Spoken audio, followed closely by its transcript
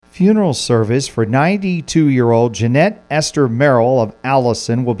funeral service for 92-year-old Jeanette Esther Merrill of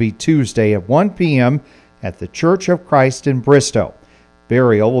Allison will be Tuesday at 1 p.m. at the Church of Christ in Bristow.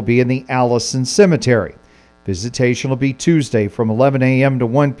 Burial will be in the Allison Cemetery. Visitation will be Tuesday from 11 a.m. to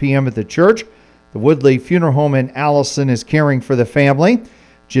 1 p.m. at the church. The Woodley Funeral Home in Allison is caring for the family.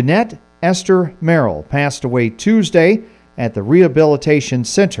 Jeanette Esther Merrill passed away Tuesday at the Rehabilitation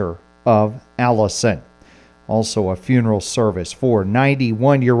Center of Allison. Also, a funeral service for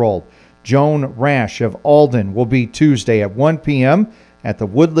 91-year-old Joan Rash of Alden will be Tuesday at 1 p.m. at the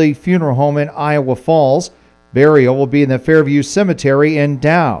Woodley Funeral Home in Iowa Falls. Burial will be in the Fairview Cemetery in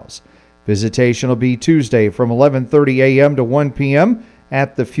Dowse. Visitation will be Tuesday from 11:30 a.m. to 1 p.m.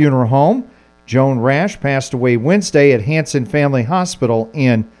 at the funeral home. Joan Rash passed away Wednesday at Hanson Family Hospital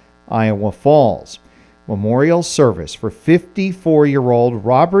in Iowa Falls. Memorial service for 54-year-old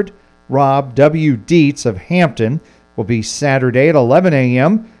Rob W. Dietz of Hampton will be Saturday at 11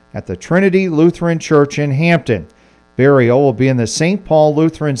 a.m. at the Trinity Lutheran Church in Hampton. Burial will be in the St. Paul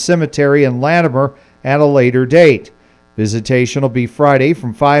Lutheran Cemetery in Latimer at a later date. Visitation will be Friday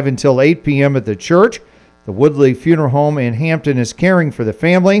from 5 until 8 p.m. at the church. The Woodley Funeral Home in Hampton is caring for the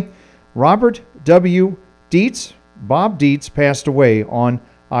family. Robert W. Dietz, Bob Dietz, passed away on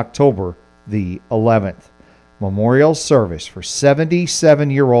October the 11th. Memorial service for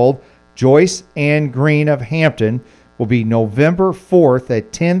 77-year-old Joyce Ann Green of Hampton will be November 4th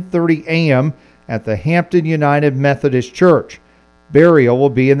at 10:30 a.m. at the Hampton United Methodist Church. Burial will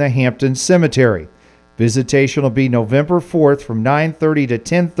be in the Hampton Cemetery. Visitation will be November 4th from 9:30 to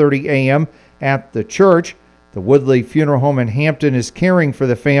 10:30 a.m. at the church. The Woodley Funeral Home in Hampton is caring for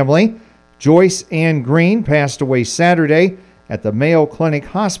the family. Joyce Ann Green passed away Saturday at the Mayo Clinic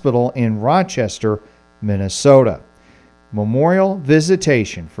Hospital in Rochester, Minnesota. Memorial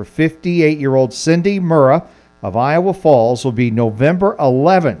visitation for 58-year-old Cindy Murrah of Iowa Falls will be November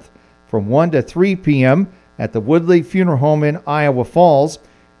 11th from 1 to 3 p.m. at the Woodley Funeral Home in Iowa Falls.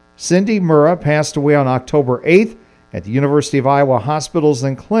 Cindy Murrah passed away on October 8th at the University of Iowa Hospitals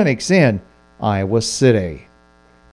and Clinics in Iowa City.